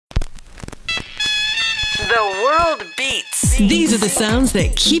The world beats. These are the sounds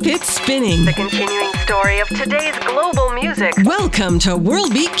that keep it spinning. The continuing story of today's global music. Welcome to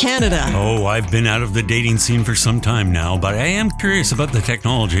World Beat Canada. Oh, I've been out of the dating scene for some time now, but I am curious about the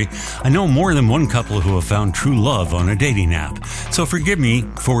technology. I know more than one couple who have found true love on a dating app, so forgive me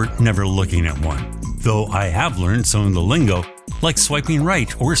for never looking at one. Though I have learned some of the lingo, like swiping right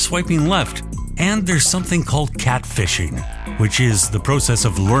or swiping left. And there's something called catfishing, which is the process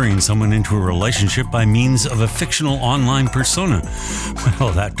of luring someone into a relationship by means of a fictional online persona.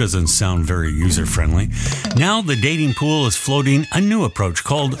 Well, that doesn't sound very user-friendly. Now the dating pool is floating a new approach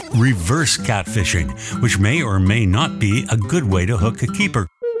called reverse catfishing, which may or may not be a good way to hook a keeper.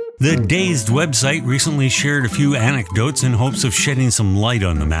 The Dazed website recently shared a few anecdotes in hopes of shedding some light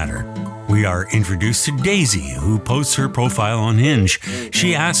on the matter. We are introduced to Daisy, who posts her profile on Hinge.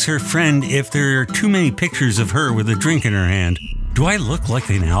 She asks her friend if there are too many pictures of her with a drink in her hand. "Do I look like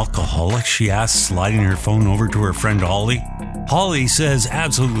an alcoholic?" she asks, sliding her phone over to her friend Holly. Holly says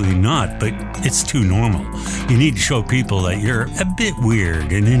absolutely not, but it's too normal. You need to show people that you're a bit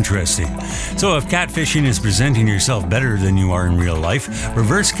weird and interesting. So if catfishing is presenting yourself better than you are in real life,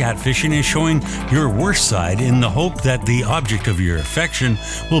 reverse catfishing is showing your worst side in the hope that the object of your affection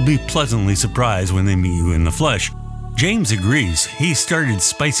will be pleasantly surprised when they meet you in the flesh. James agrees. He started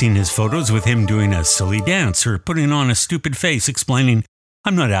spicing his photos with him doing a silly dance or putting on a stupid face explaining,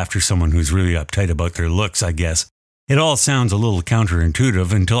 "I'm not after someone who's really uptight about their looks, I guess." It all sounds a little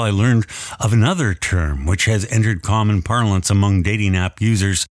counterintuitive until I learned of another term which has entered common parlance among dating app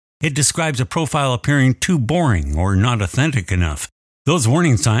users. It describes a profile appearing too boring or not authentic enough. Those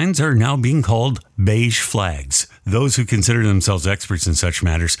warning signs are now being called beige flags. Those who consider themselves experts in such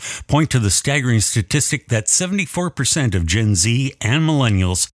matters point to the staggering statistic that 74% of Gen Z and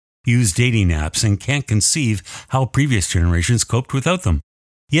millennials use dating apps and can't conceive how previous generations coped without them.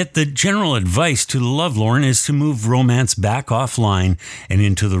 Yet the general advice to the lovelorn is to move romance back offline and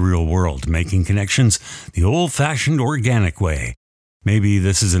into the real world, making connections the old-fashioned organic way. Maybe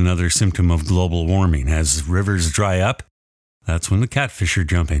this is another symptom of global warming. As rivers dry up, that's when the catfish are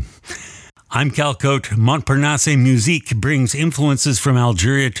jumping. I'm Calcote. Montparnasse Musique brings influences from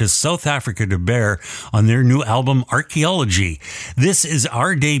Algeria to South Africa to bear on their new album Archaeology. This is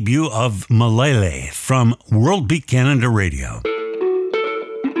our debut of Malele from World Beat Canada Radio.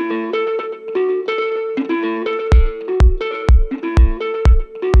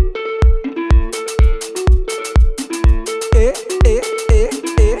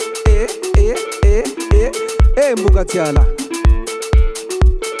 Mbugatiala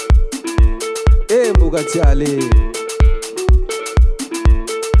Mbugatiale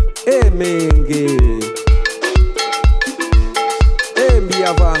Menge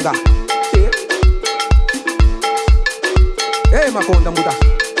Mbiyavanga Makonda muda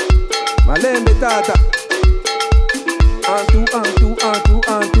Malembe tata Antu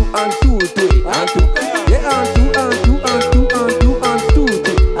twe Antu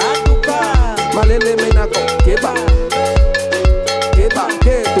Malele menako Keba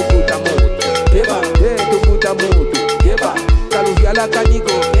Ke tu puta moto Keba Kaluviala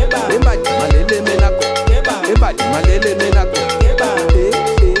kaniko Embadi Malele menako Embadi Malele menako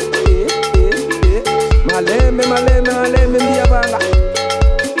Maleme mbiyabanga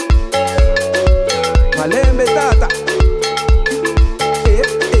Malembe tata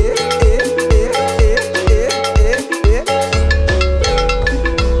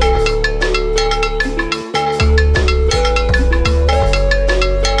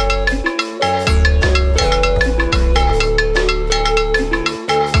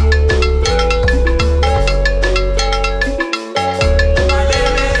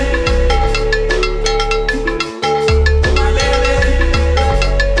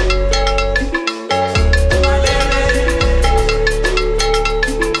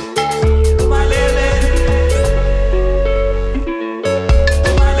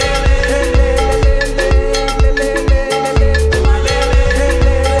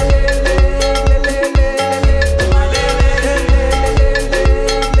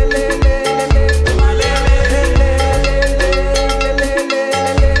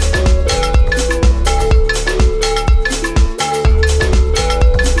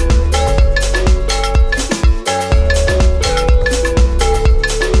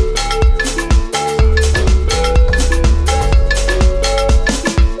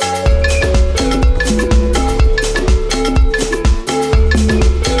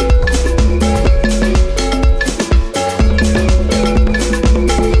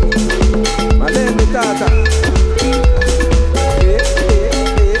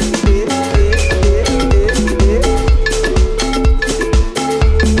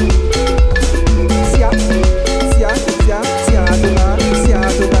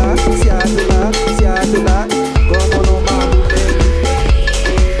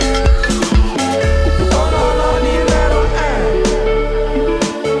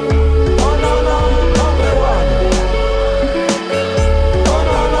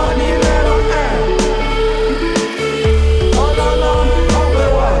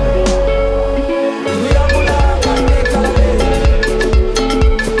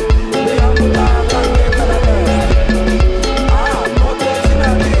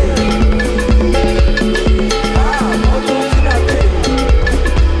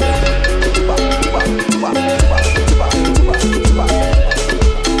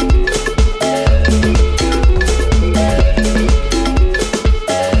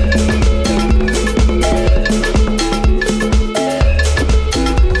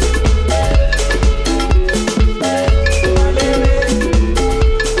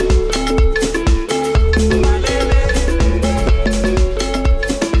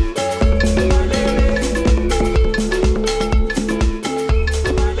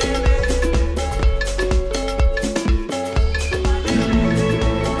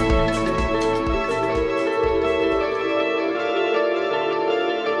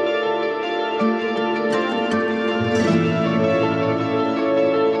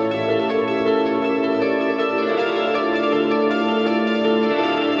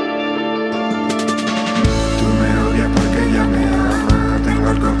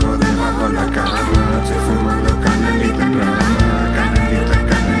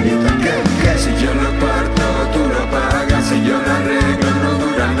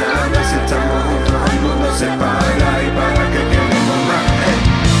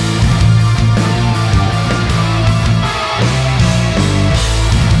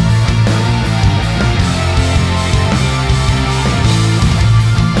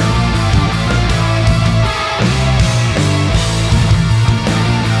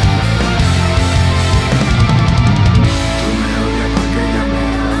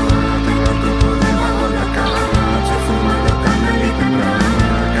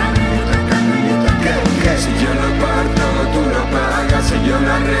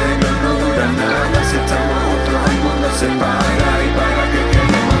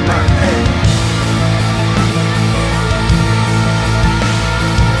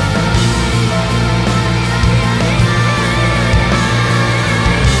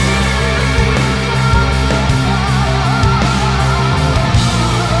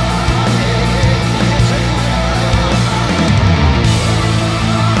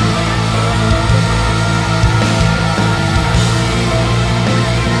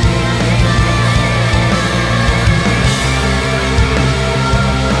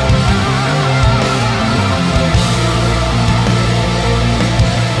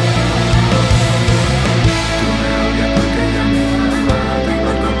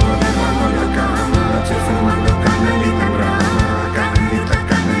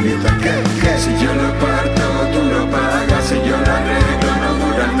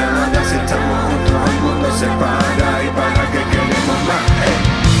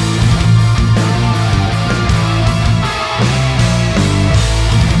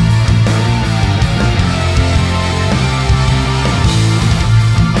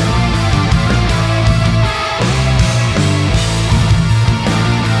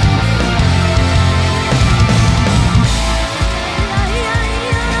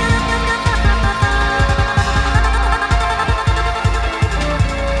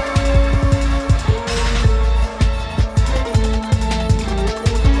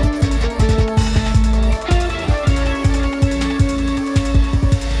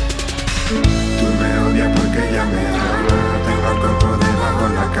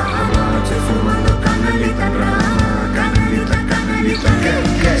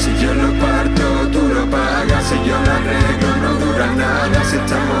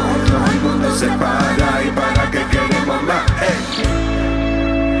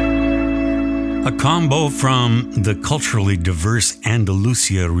A combo from the culturally diverse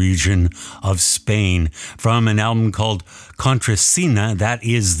Andalusia region of Spain from an album called Contrasina. That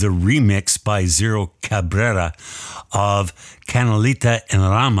is the remix by Zero Cabrera of Canelita and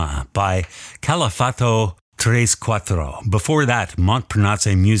Rama by Califato 3-4. Before that,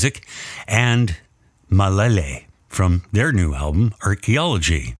 Montparnasse Musique and Malele from their new album,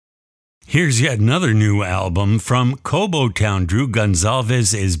 Archaeology. Here's yet another new album from Kobo Town. Drew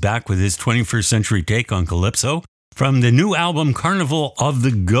Gonzalez is back with his 21st century take on Calypso. From the new album Carnival of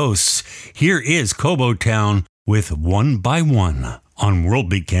the Ghosts, here is Kobo Town with One by One on World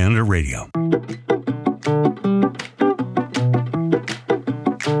Beat Canada Radio.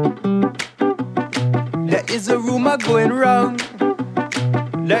 There is a rumor going round.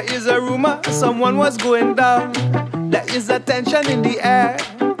 There is a rumor someone was going down. There is a tension in the air.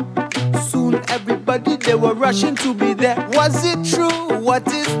 Soon everybody, they were rushing to be there. Was it true? What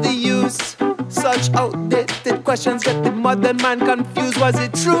is the use? Such outdated questions get the modern man confused. Was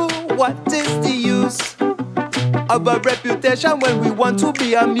it true? What is the use of a reputation when we want to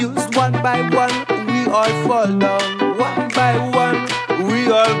be amused? One by one, we all fall down. One by one, we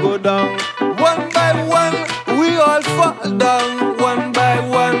all go down. One by one, we all fall down. One by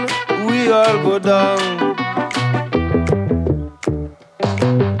one, we all go down.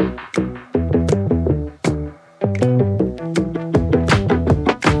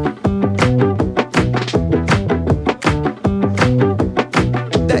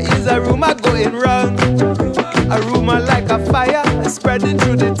 Going round, a rumor like a fire spreading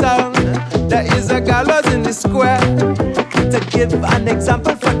through the town. There is a gallows in the square to give an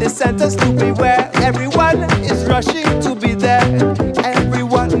example for the sentence to beware. Everyone is rushing to be there.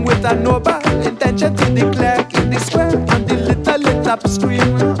 Everyone with a noble intention to declare in the square on the little lit up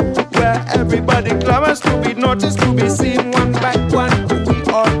screen where everybody clamors to be noticed, to be seen. One by one, we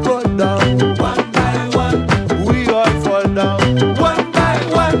all go down. One by one, we all fall down. One by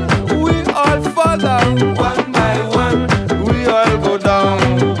one, fall down. One by one, we all go down.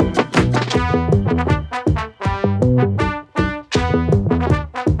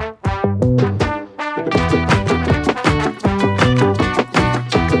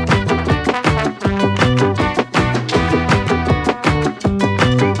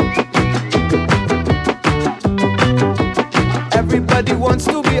 Everybody wants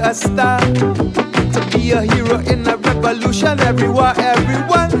to be a star, to be a hero in a revolution. Everywhere,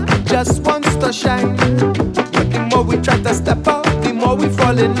 everyone just wants to shine. But the more we try to step out, the more we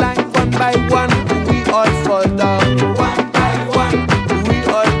fall in line. One by one, we all fall down. One by one, we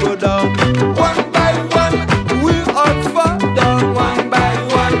all go down. One by one, we all fall down. One by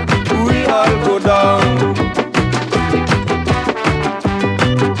one, we all go down.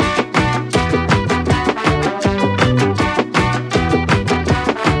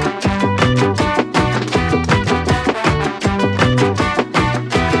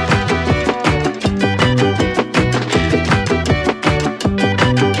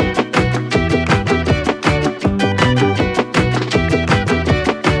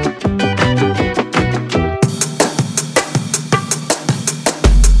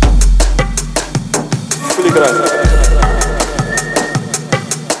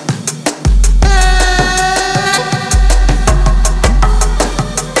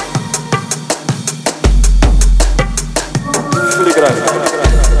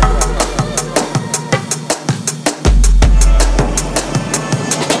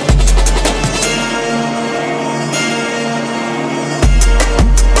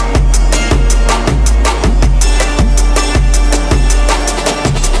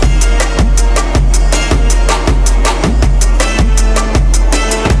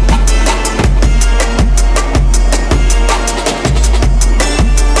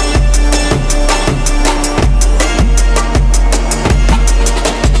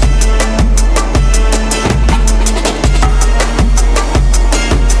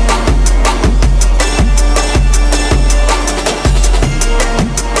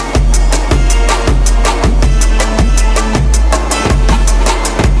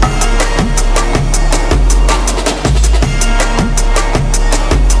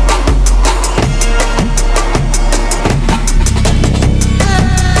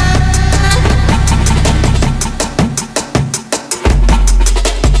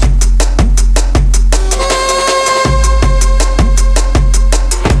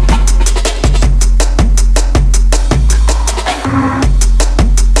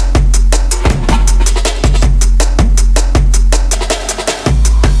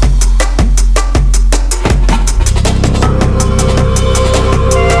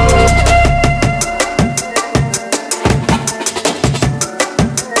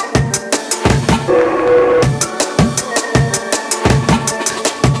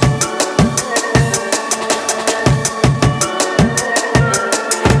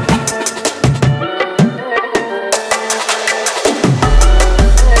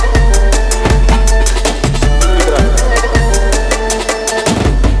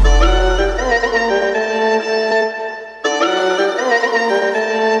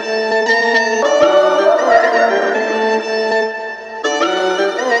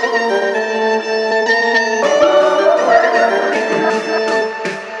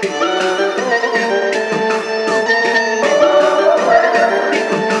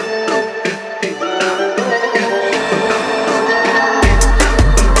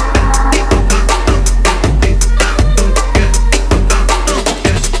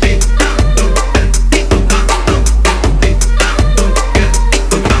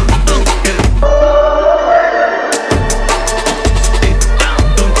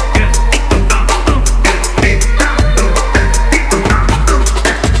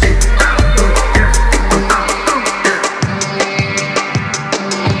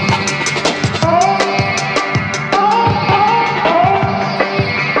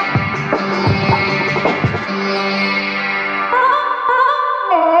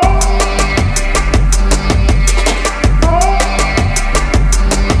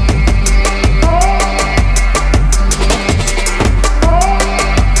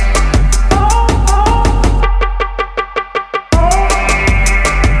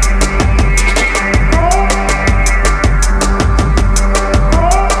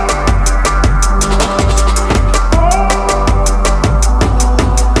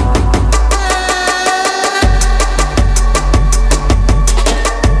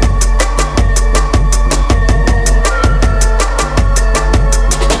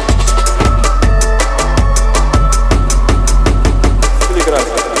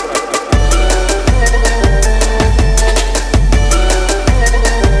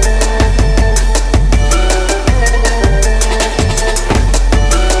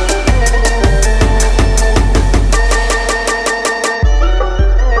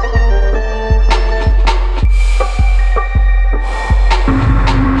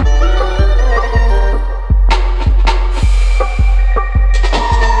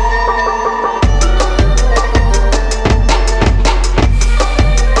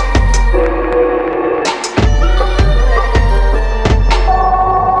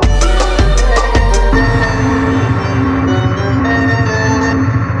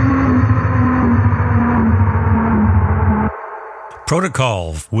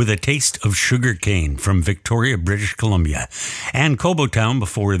 Protokhal with a taste of sugarcane from Victoria, British Columbia. And Kobo Town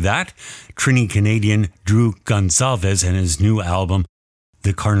before that, Trini Canadian Drew Gonsalves and his new album,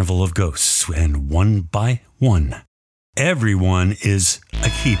 The Carnival of Ghosts, and One by One. Everyone is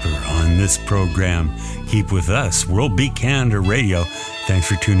a keeper on this program. Keep with us, World Beat Canada Radio. Thanks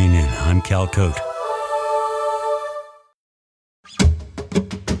for tuning in. I'm Cal Cote.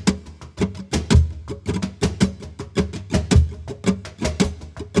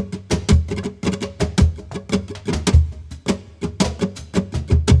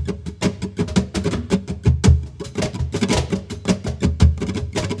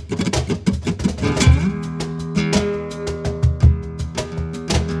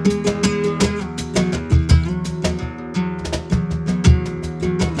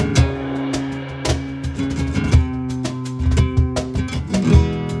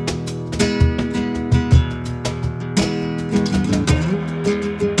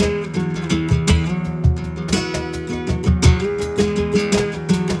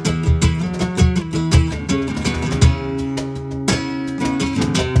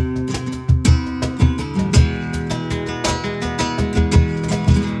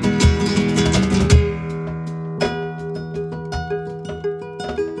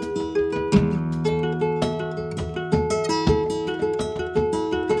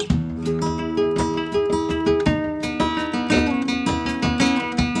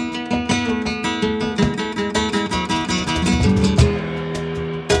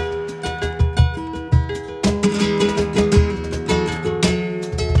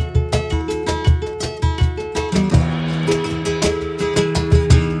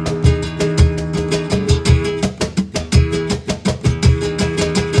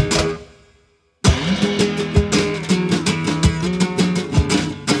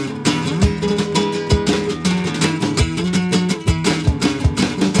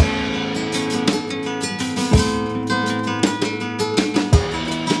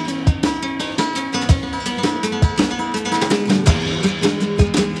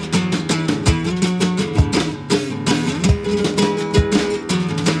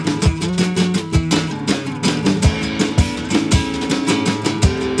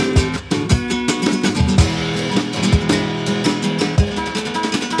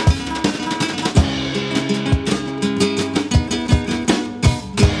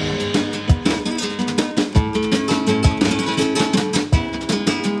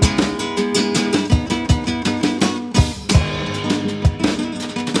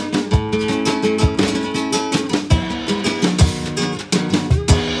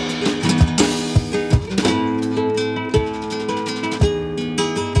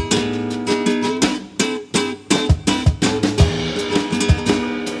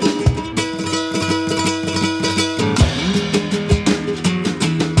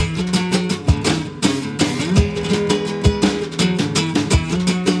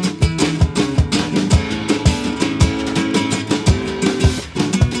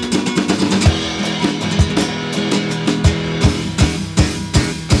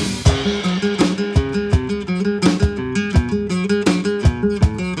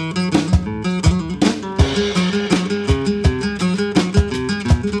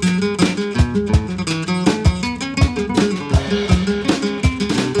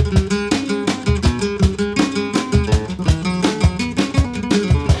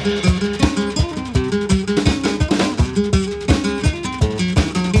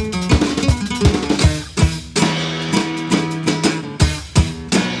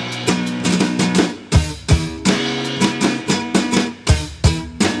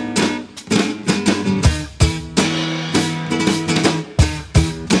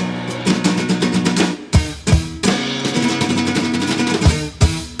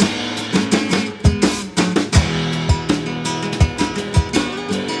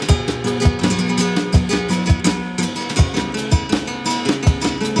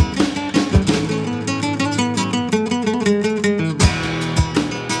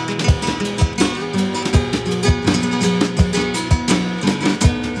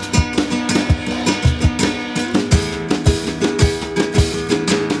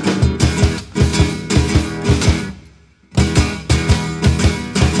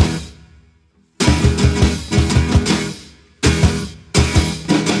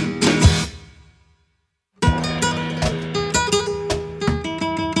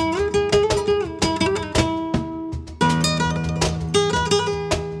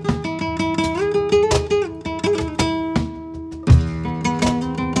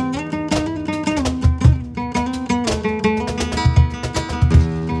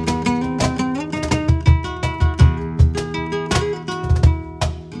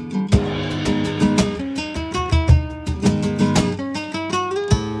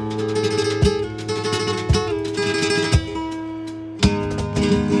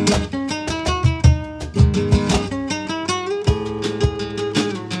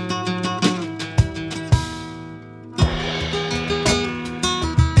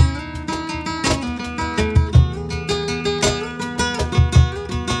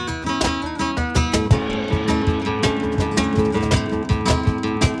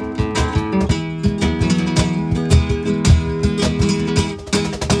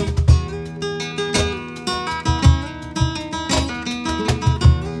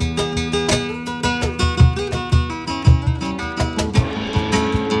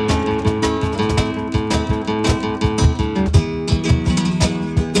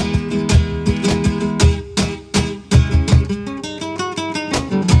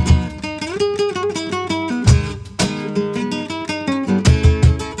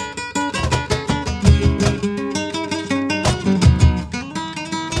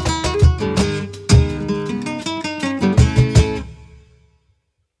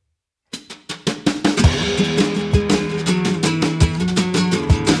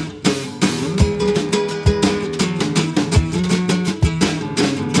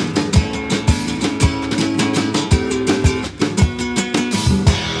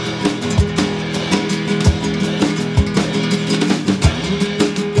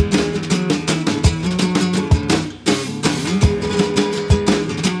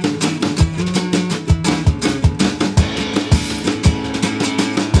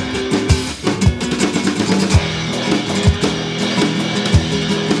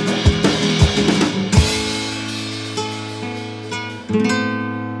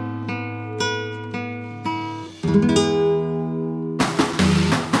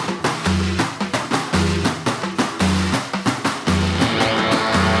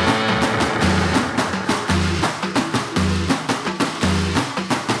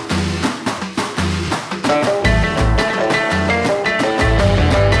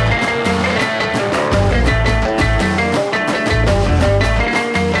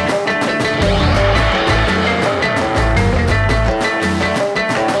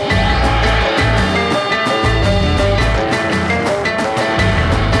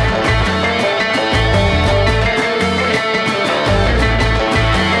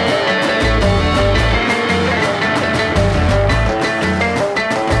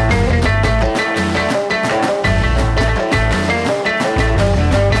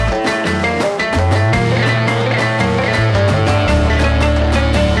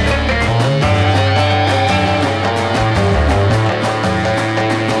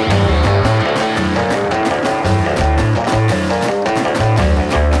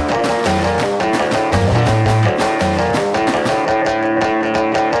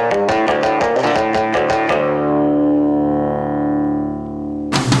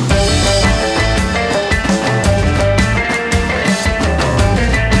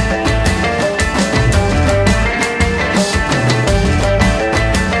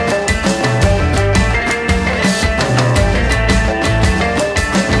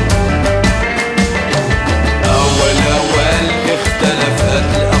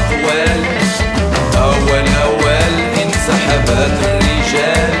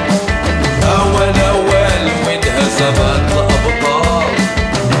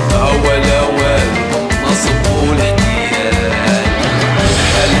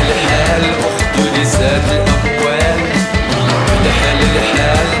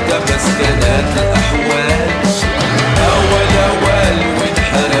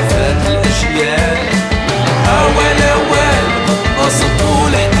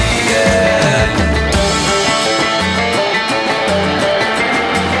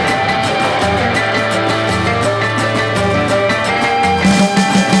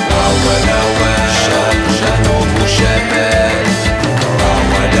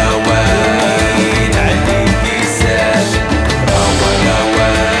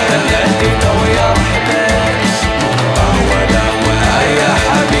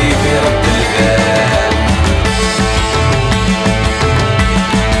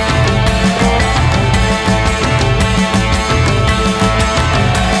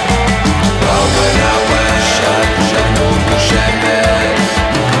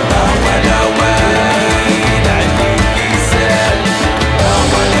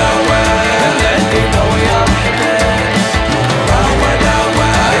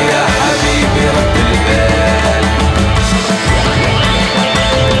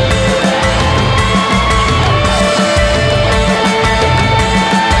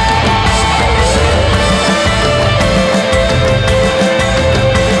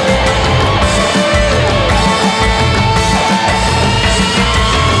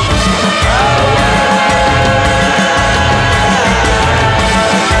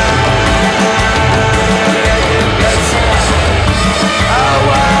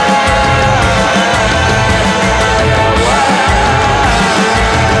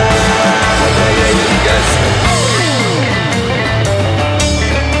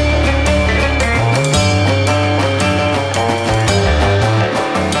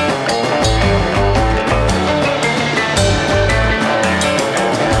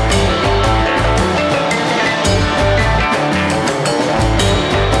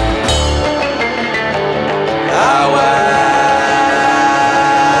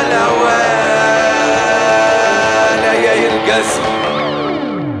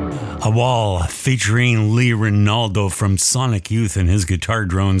 featuring Lee Ronaldo from Sonic Youth and his guitar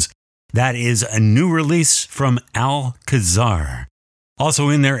drones. That is a new release from Al-Qasar. Also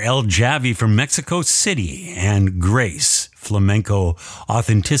in there, El Javi from Mexico City and Grace, flamenco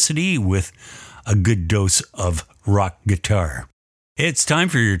authenticity with a good dose of rock guitar. It's time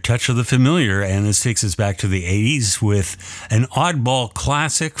for your Touch of the Familiar, and this takes us back to the 80s with an oddball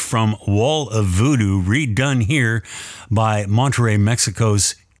classic from Wall of Voodoo, redone here by Monterrey,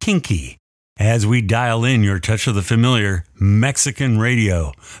 Mexico's Kinky. As we dial in your Touch of the Familiar, Mexican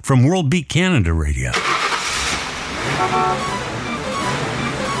radio from World Beat Canada Radio.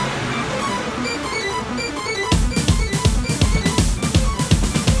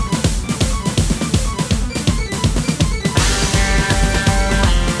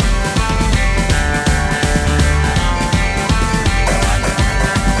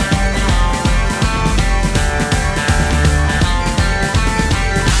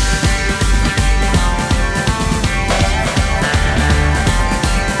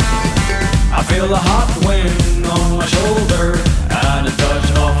 Feel a hot wind on my shoulder and a touch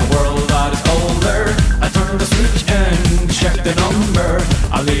of a world that is older. I turn the switch and check the number.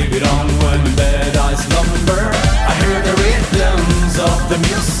 I leave it on when in bed I slumber. I hear the rhythms of the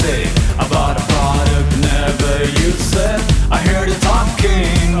music about a product never used. I hear the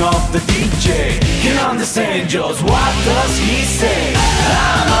talking of the DJ. Can understand just what does he say?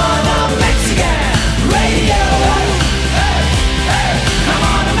 I'm on a Mexican radio. Hey, hey, I'm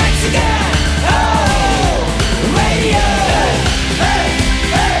on a Mexican.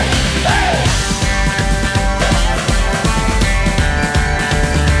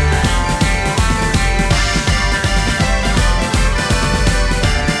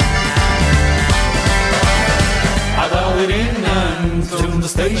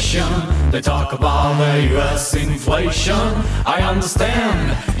 Station. They talk about the US inflation. I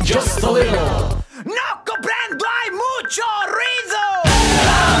understand just a little. No comprendo hay mucho ruido.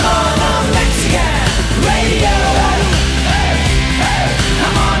 I'm on a Mexican radio. Hey, hey,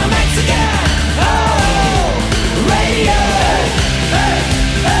 I'm on a Mexican radio. Hey,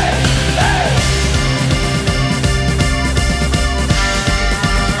 hey, hey.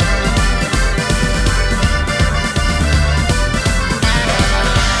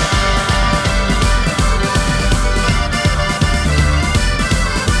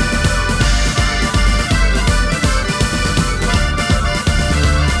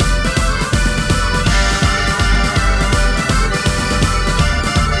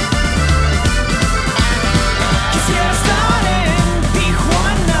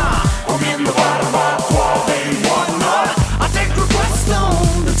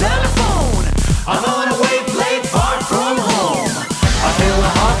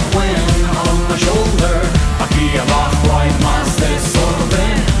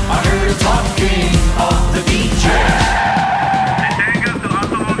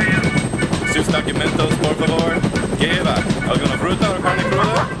 Por favor, ¿qué va? ¿Alguna fruta o carne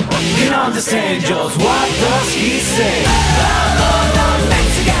cruda? Can understand just what does he say? I'm on a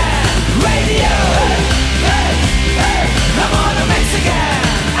Mexican radio. Hey, hey, I'm on a Mexican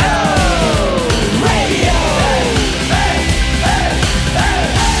radio. Hey, hey, hey,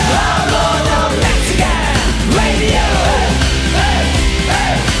 I'm on a Mexican radio. Hey,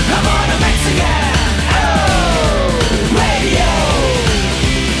 hey, I'm on a Mexican radio.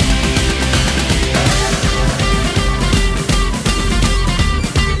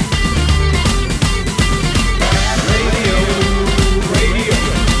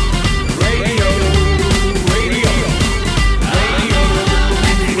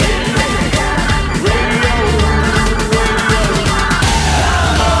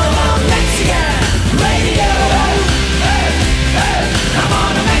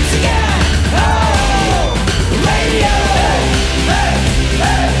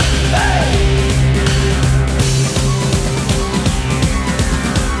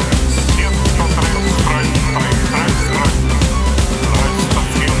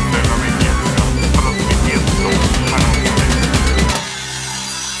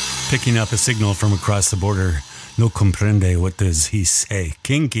 Picking up a signal from across the border. No comprende, what does he say?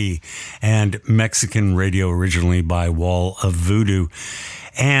 Kinky and Mexican radio, originally by Wall of Voodoo.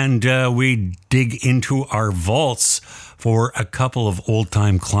 And we dig into our vaults for a couple of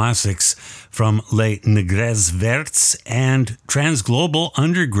old-time classics from Les Negresses Vertes and Transglobal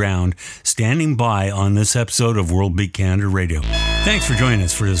Underground, standing by on this episode of World Beat Canada Radio. Thanks for joining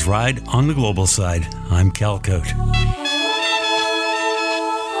us for this ride on the global side. I'm Cal Cote.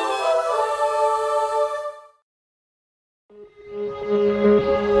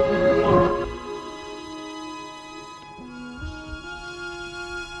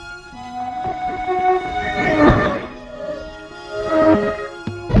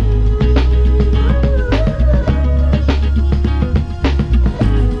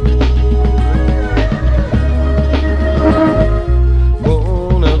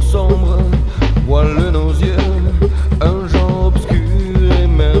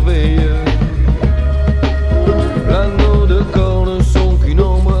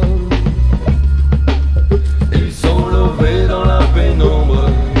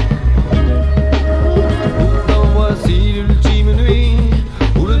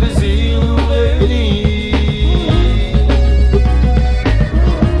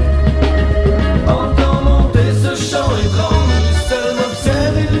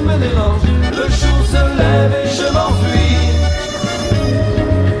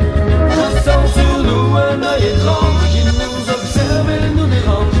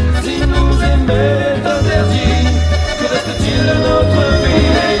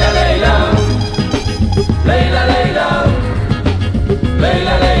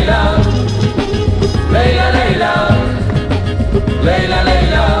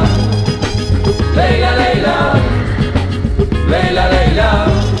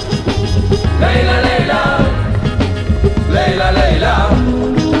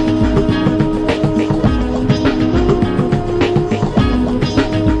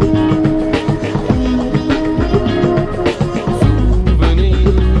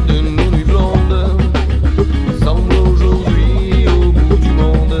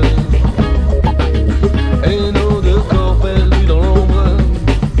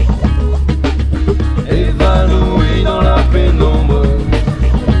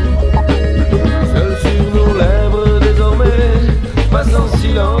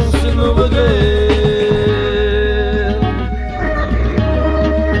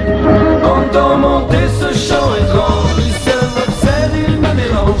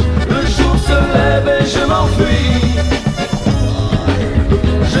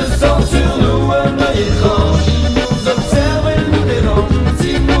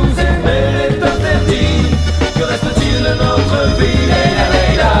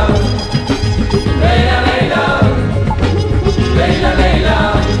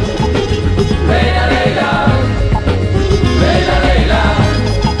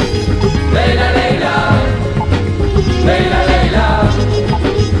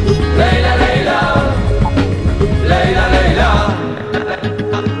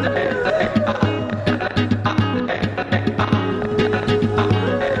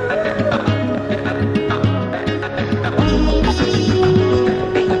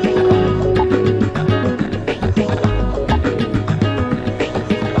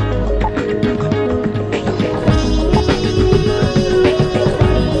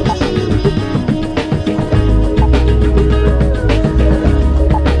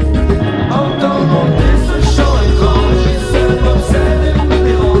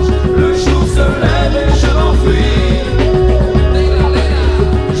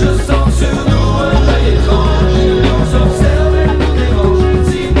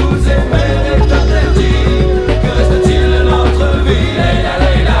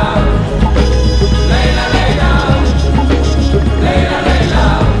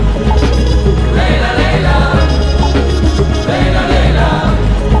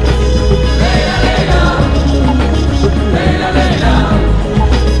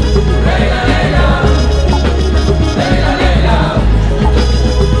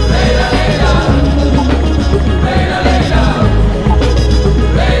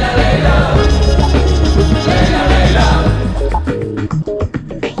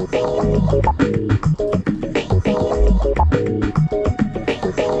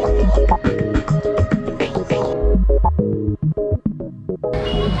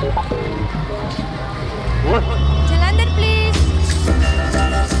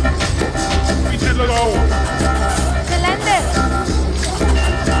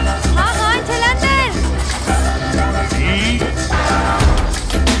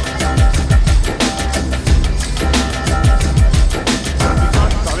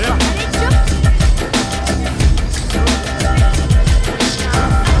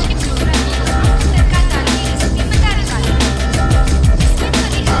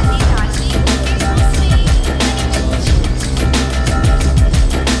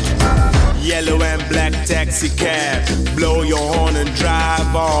 taxi cab, blow your horn and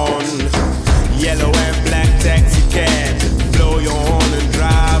drive on. Yellow and black taxi cab, blow your horn and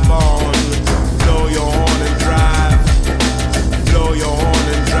drive on. Blow your horn and drive. Blow your horn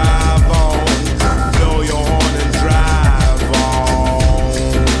and drive on. Blow your horn and drive on.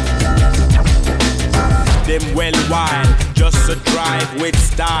 Them well wild, just a drive with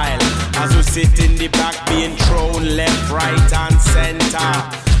style. As we sit in the back being thrown left, right and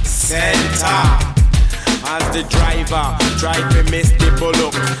center. As the driver driving Mr.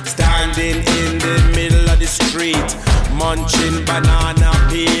 Bullock, standing in the middle of the street, munching banana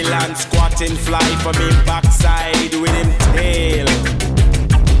peel and squatting fly from him backside with him tail.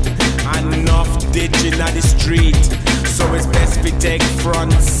 Enough ditching at the street, so it's best we take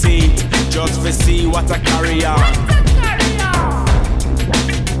front seat, just to see what I carry on.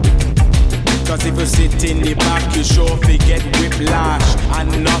 Cause if you sit in the back, you sure forget whiplash.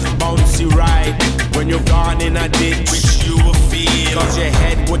 Enough bouncy ride when you're gone in a ditch, which you will feel. Cause your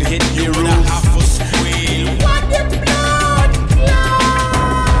head would hit the roof. Half a squeal. What the blood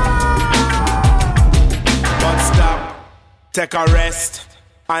But stop, take a rest,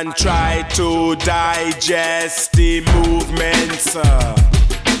 and try to digest the movements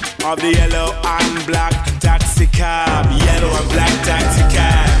of the yellow and black taxi cab. Yellow and black taxi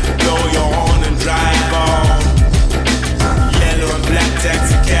cab, blow your horn and drive on. Yellow and black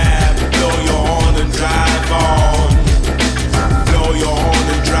taxi cab, blow your horn and drive on. Blow your horn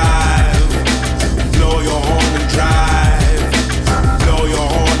and drive. Blow your horn and drive. Blow your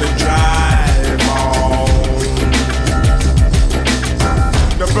horn and drive on.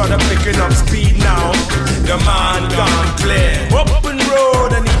 The brother picking up speed now. The man gone clear. Open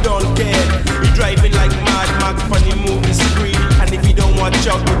road and he don't care. He driving like Mad Max on the movie screen. And if he don't watch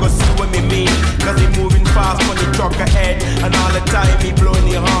out, you go see what me mean. Cause he moving fast on the truck ahead. And all the time he blowing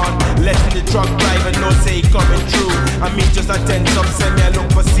the horn, letting the truck drive and no say he coming through. And me just a tense up, send me a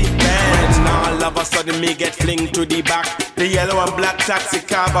look for seat belt. And all of a sudden me get fling to the back. The yellow and black taxi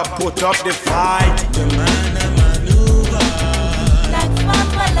cab I put up the fight. The man a maneuver like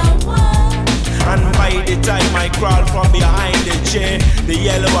Formula 1. And by the time I crawl from behind the chair, the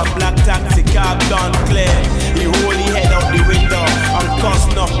yellow and black taxi cab done clear. He hold his head out the window and cuss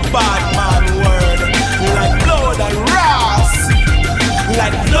no bad man word. Like blood and ras.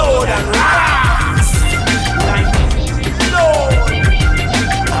 Like blood and ras. Like blood.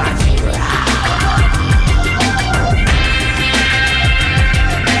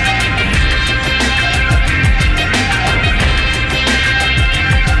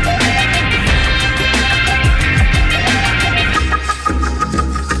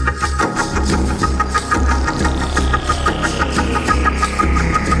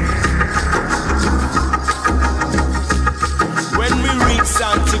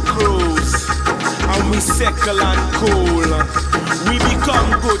 Santa Cruz, and we settle and cool. We become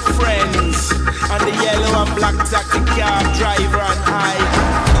good friends, and the yellow and black taxi cab driver and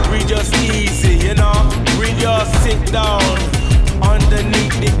I, we just easy, you know. We just sit down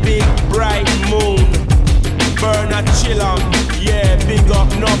underneath the big bright moon, burn a chill on, yeah, big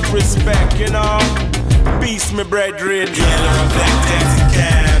up, enough respect, you know. Peace, my brethren. Yellow and black taxi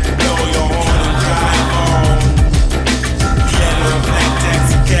cab, blow your horn and drive on. Yellow and black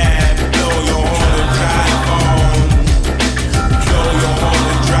taxi cab, blow your horn and drive on. Blow your horn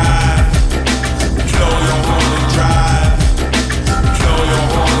and drive. Blow your horn and drive. Blow your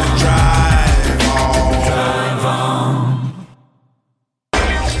horn and drive on. Drive on.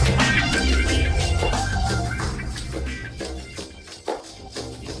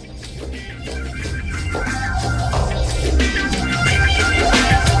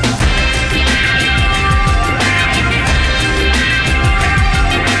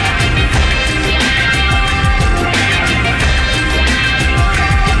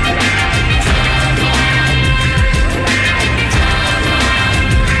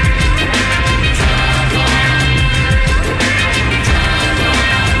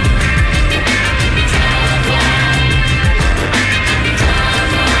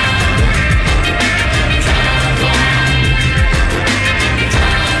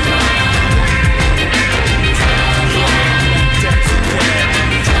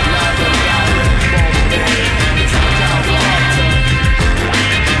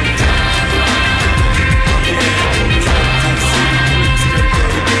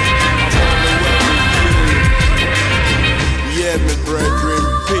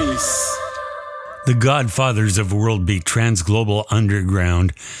 The godfathers of world beat, Transglobal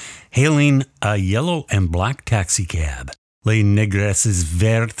Underground, hailing a yellow and black taxi cab. Les Negresses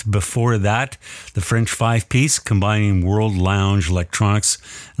Vertes before that, the French five-piece combining world lounge, electronics,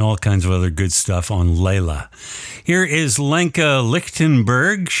 and all kinds of other good stuff on Leila. Here is Lenka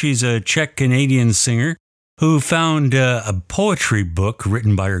Lichtenberg. She's a Czech-Canadian singer who found a poetry book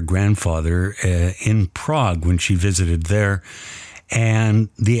written by her grandfather in Prague when she visited there. And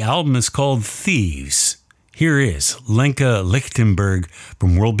the album is called Thieves. Here is Lenka Lichtenberg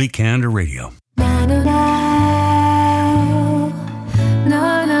from World Beat Canada Radio.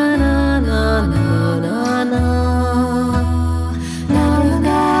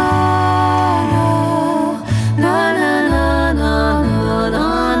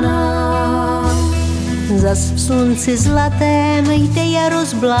 Zas v slunci zlatém jde jaro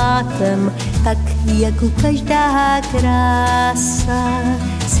s blátem, tak jako každá krása.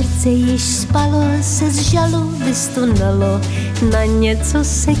 Srdce již spalo, se z žalu vystunalo, na něco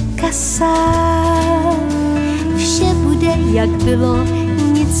se kasá. Vše bude jak bylo,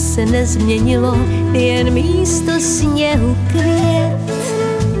 nic se nezměnilo, jen místo sněhu květ.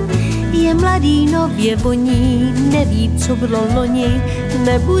 Je mladý, nově voní, neví, co bylo loni,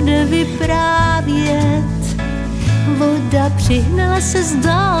 nebude vyprávět. Voda přihnala se z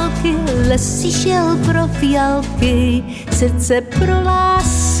dálky, les si šel pro fialky, srdce pro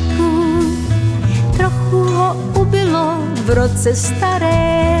lásku. Trochu ho ubylo v roce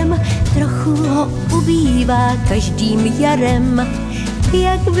starém, trochu ho ubývá každým jarem,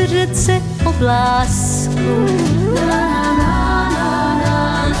 jak v řece o blásku.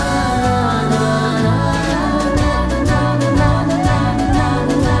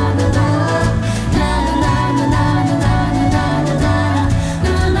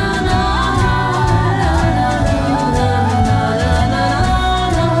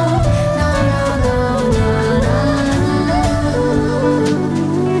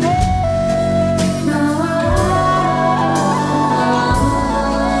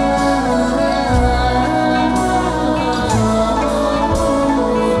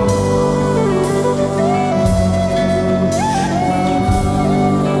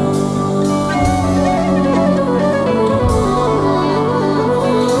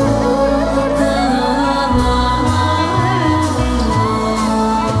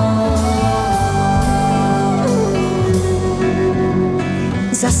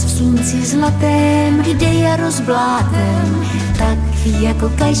 Zlatém jde jaro s blátem, tak jako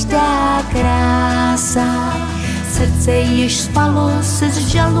každá krása. Srdce již spalo, se z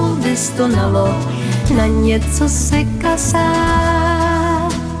žalu vystonalo, na něco se kasá.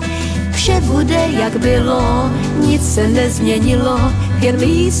 Vše bude jak bylo, nic se nezměnilo, jen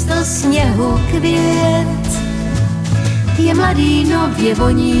místo sněhu květ. Je mladý, nově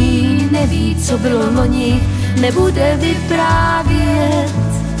voní, neví, co bylo loni, nebude vyprávět.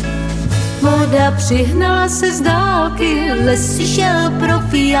 Voda přihnala se z dálky, les si šel pro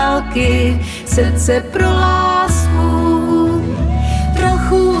fialky, srdce pro lásku.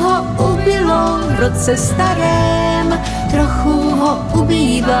 Trochu ho ubylo v roce starém, trochu ho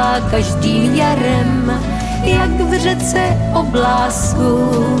ubývá každým jarem, jak v řece o blásku.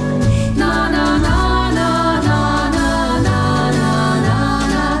 Na, na, na.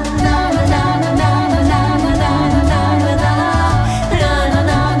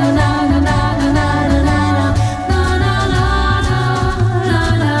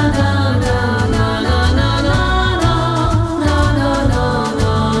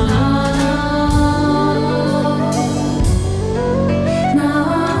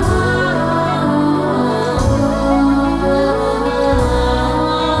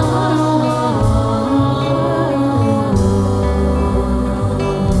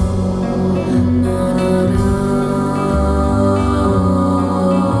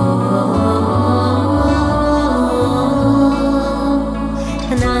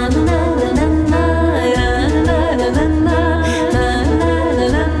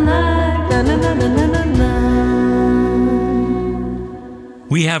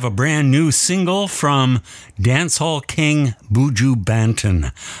 We have a brand new single from dancehall king Buju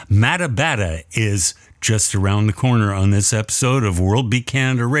Banton. Badda is just around the corner on this episode of World Beat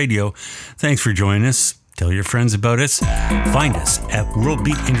Canada Radio. Thanks for joining us. Tell your friends about us. Find us at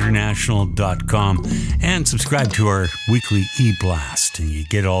worldbeatinternational.com and subscribe to our weekly e-blast and you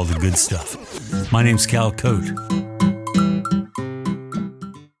get all the good stuff. My name's Cal Cote.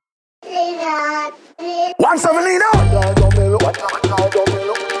 One Savalino.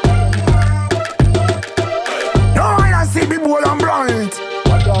 No, I don't see people on blind.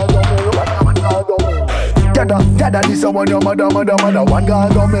 Get Dada, this a one your mother. One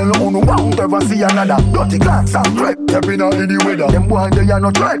God don't mail, who won't ever see another. Dirty clocks and crap, stepping out in the weather. Them boy they are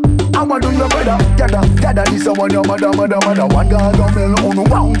not right. I'ma do your brother. Dada, this a one your mother. One God don't mail, who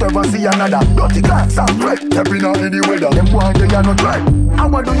won't ever see another. Dirty clocks and crap, stepping out in the weather. Them boy they are not right.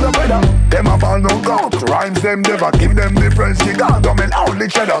 I'ma do your brother. Them a ball no count, rhymes them never give them difference. You can't come and only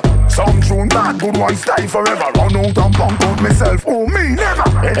cheddar. Some tune bad, good one style forever. Run out and punk out myself, oh me never.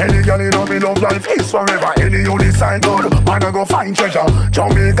 Any girl in me love life is forever. Any you decide good, man I go find treasure.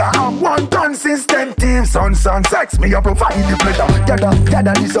 Jamaica have one consistent team. Son, sex, me a provide the pleasure.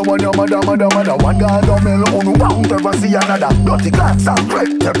 Dada, this a one your mother. One God don't mail, who won't ever see another. Dirty clocks and crap,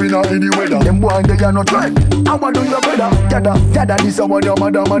 stepping out in the weather. Them boy they are not right. I'ma do your brother. Dada, this a one your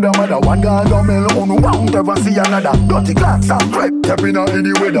mother. One God don't mail, who won't ever see another. Dirty clocks and crap, stepping out in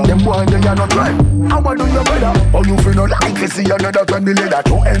the weather. Them boy they are not right. I'ma do your brother. Oh you feel no like to see another turn the leather.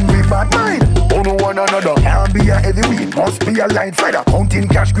 To envy bad mind. Oh no one another. Can't be a heavyweight, must be a light feather. Counting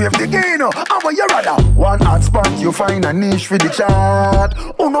cash grave the gain. How are you rather? One hot spot you find a niche for the chart.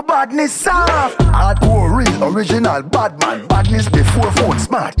 Oh no badness soft. Hardcore real original bad man. Badness before phone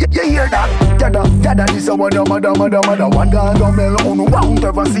smart. You hear that? Dada, this a one your mother. One God don't mail, oh no won't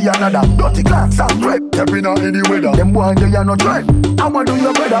ever see another. Dirty clocks and crap, stepping out in the weather. Them boy they are not right. I'ma do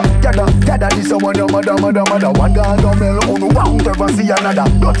your brother. Dada, this a one your mother. One God don't mail, oh no won't ever see another.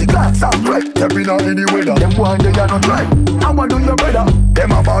 Dirty clocks and crap, stepping out in the weather. Them boy they are not right. I'ma do your brother.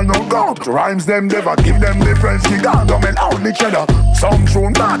 Them a ball no count, rhymes them never give them difference. You can't come and only cheddar. Some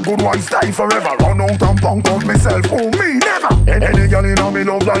tune bad, good one style forever. Run out and punk out myself, oh me never. Any girl in me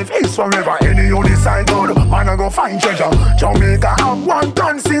love life is forever. Any you decide good, man I go find treasure. Jamaica have one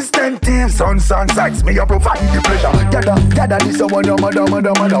consistent team. Son, sex, me a provide the pleasure. Dada, this a one your mother. One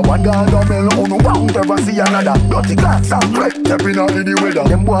God don't mail, who no won't ever see another. Dirty clocks and crap, stepping out in the weather.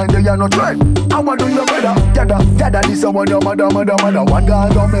 Them boy they are not right. I'ma do your brother. Dada, this a one your mother. One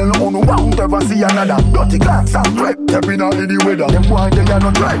God don't mail, who no won't ever see another. Dirty clocks and crap, stepping out in the weather. Them boy they are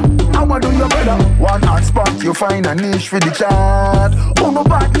not right. I'ma do your brother. One hot spot you find a niche for the chart. Oh no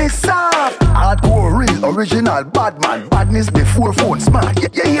badness soft. Hardcore real original bad man. Badness before phone smart. You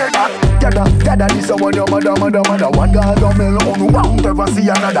hear that? Dada, this a one your mother. One God don't mail, who no won't ever see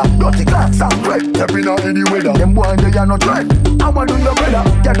another. Dirty clocks and crap, stepping out in the weather. Them boy they are not right. I'ma do your brother.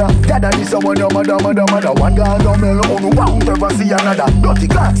 Dada, this a one your mother. One God don't mail, who no won't ever see another. Dirty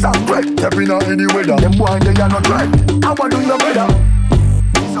clocks and crap, stepping out in the weather. Them boy they are not right. I'ma do your brother.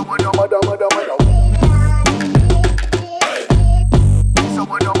 This a one your mother. This a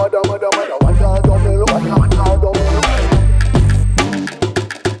one your mother. One God don't mail, one God don't mail.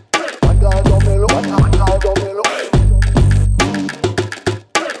 One God don't mail, one God don't mail.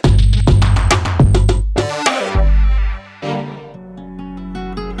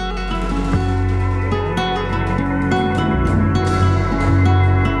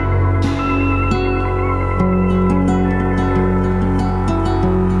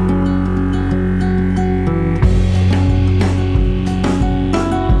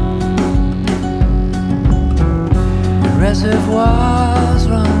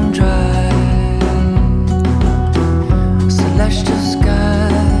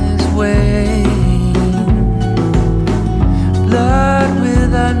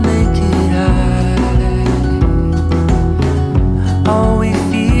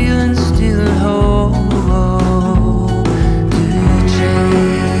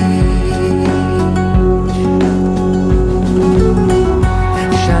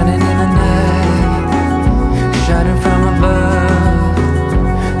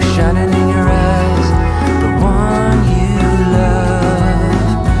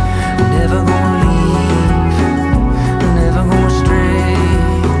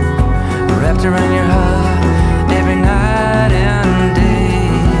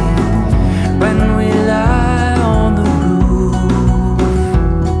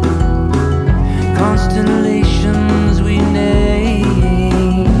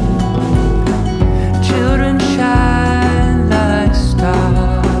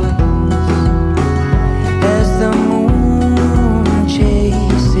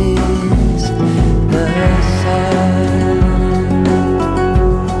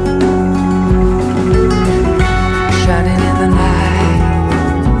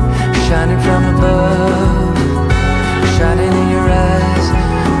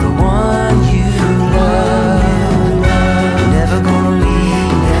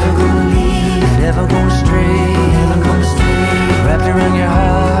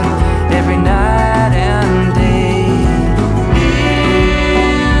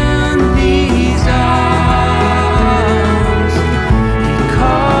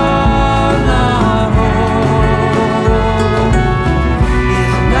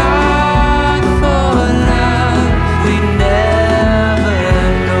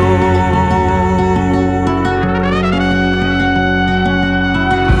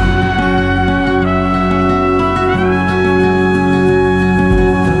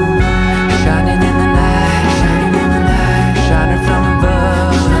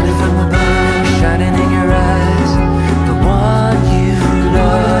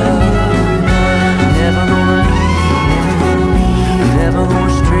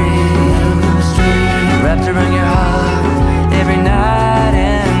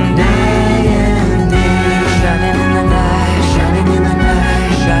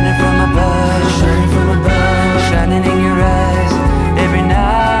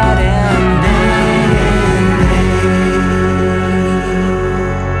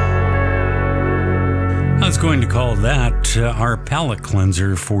 going to call that our palate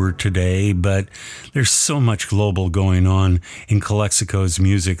cleanser for today, but there's so much global going on in Calexico's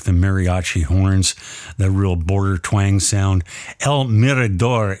music, the mariachi horns, the real border twang sound. El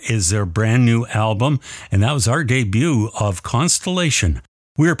Mirador is their brand new album, and that was our debut of Constellation.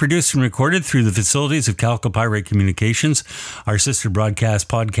 We are produced and recorded through the facilities of Calico Pirate Communications. Our sister broadcast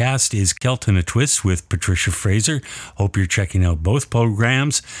podcast is Celt in a Twist with Patricia Fraser. Hope you're checking out both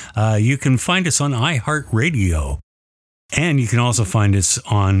programs. You can find us on iHeartRadio. And you can also find us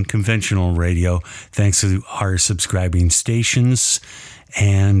on conventional radio thanks to our subscribing stations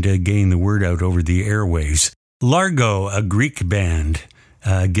and getting the word out over the airwaves. Largo, a Greek band,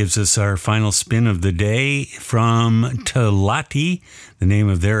 gives us our final spin of the day from Telati, the name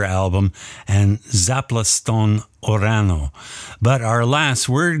of their album, and Xapla Ston Orano. But our last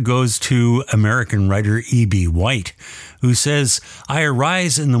word goes to American writer E.B. White, who says, I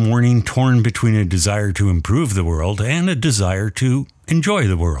arise in the morning torn between a desire to improve the world and a desire to enjoy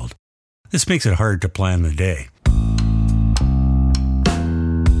the world. This makes it hard to plan the day.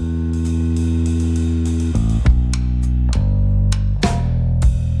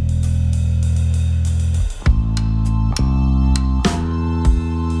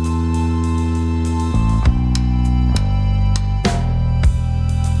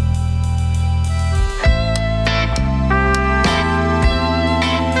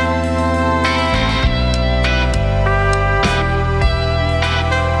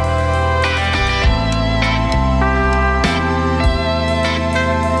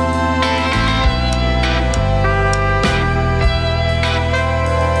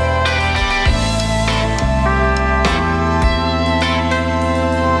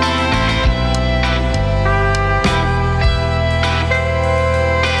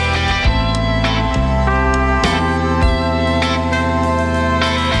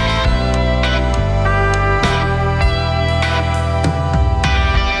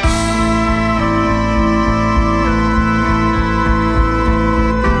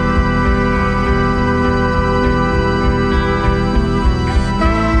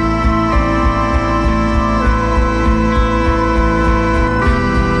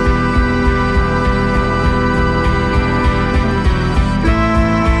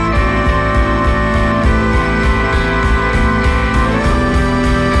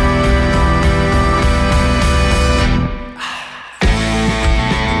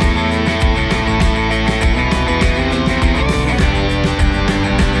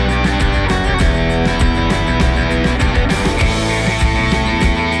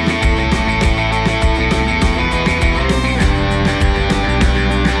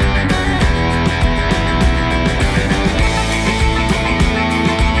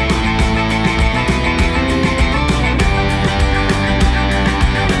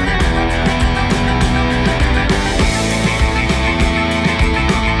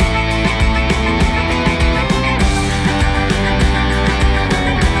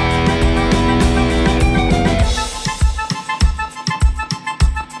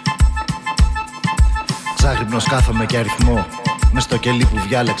 Κάθομαι και αριθμό μες στο κελί που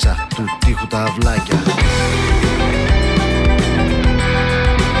διάλεξα του τείχου τα αυλάκια.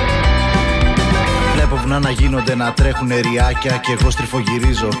 Βλέπω βουνά να γίνονται, να τρέχουν ριάκια και εγώ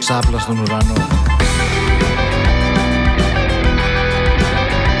στριφογυρίζω ξάπλα στον ουρανό.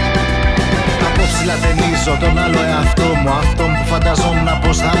 Απόψη λατενίζω τον άλλο εαυτό μου, αυτόν που φανταζόμουν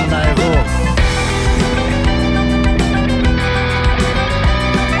πως θα ήμουν εγώ.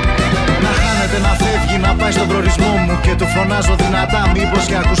 Να φεύγει, να πάει στον προορισμό μου και του φωνάζω δυνατά μήπως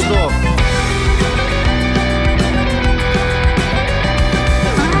και ακουστώ.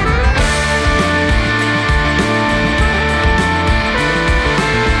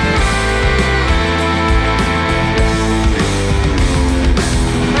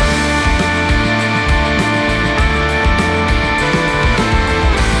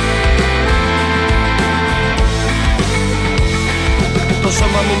 Το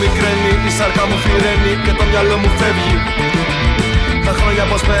σώμα μου μικραίνει, η σάρκα μου φυραίνει και το μυαλό μου φεύγει. Τα χρόνια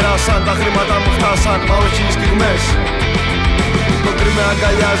πως περάσαν, τα χρήματα μου φτάσαν, μα όχι οι στιγμές. Το κρύο με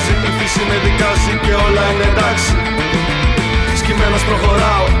αγκαλιάζει, η φύση με δικάζει και όλα είναι εντάξει. Σκυμμένος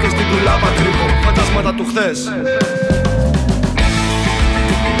προχωράω και στην τουλάπα κρύβω φαντάσματα του χθες.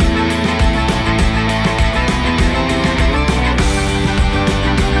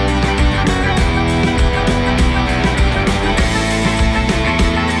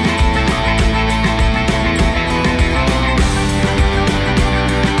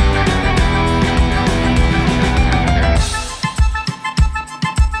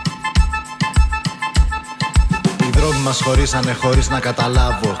 Μας χωρίσανε χωρίς να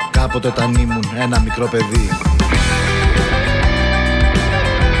καταλάβω κάποτε όταν ήμουν ένα μικρό παιδί.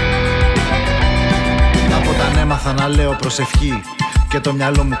 Από όταν έμαθα να λέω προσευχή και το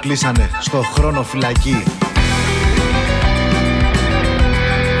μυαλό μου κλείσανε στο χρόνο φυλακή.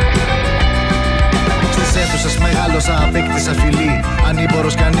 Στις αίθουσες μεγάλωσα, απέκτησα φιλή,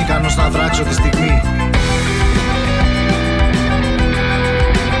 ανήμπορος και ανίκανος να δράξω τη στιγμή.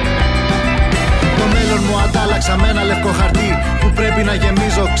 Το μέλλον μου αντάλλαξα με ένα λευκό χαρτί που πρέπει να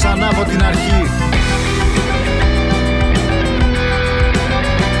γεμίζω ξανά από την αρχή.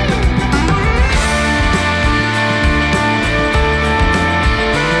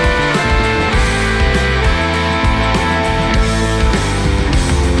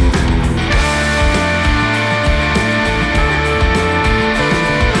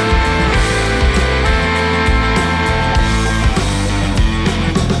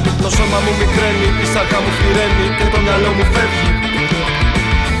 Μου μικραίνει, η σάρκα μου φυρένει και το μυαλό μου φεύγει.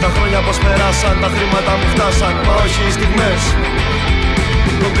 Τα χρόνια πως περάσαν, τα χρήματα μου φτάσαν, μα όχι οι στιγμές.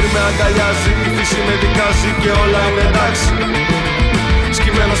 Το κρύ με αγκαλιάζει, η φύση με δικάζει και όλα είναι εντάξει.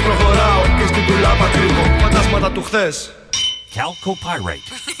 Σκυμμένος προχωράω και στην τουλάπα κρύβω φαντάσματα του χθες. Calco Pirate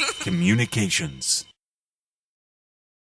Communications.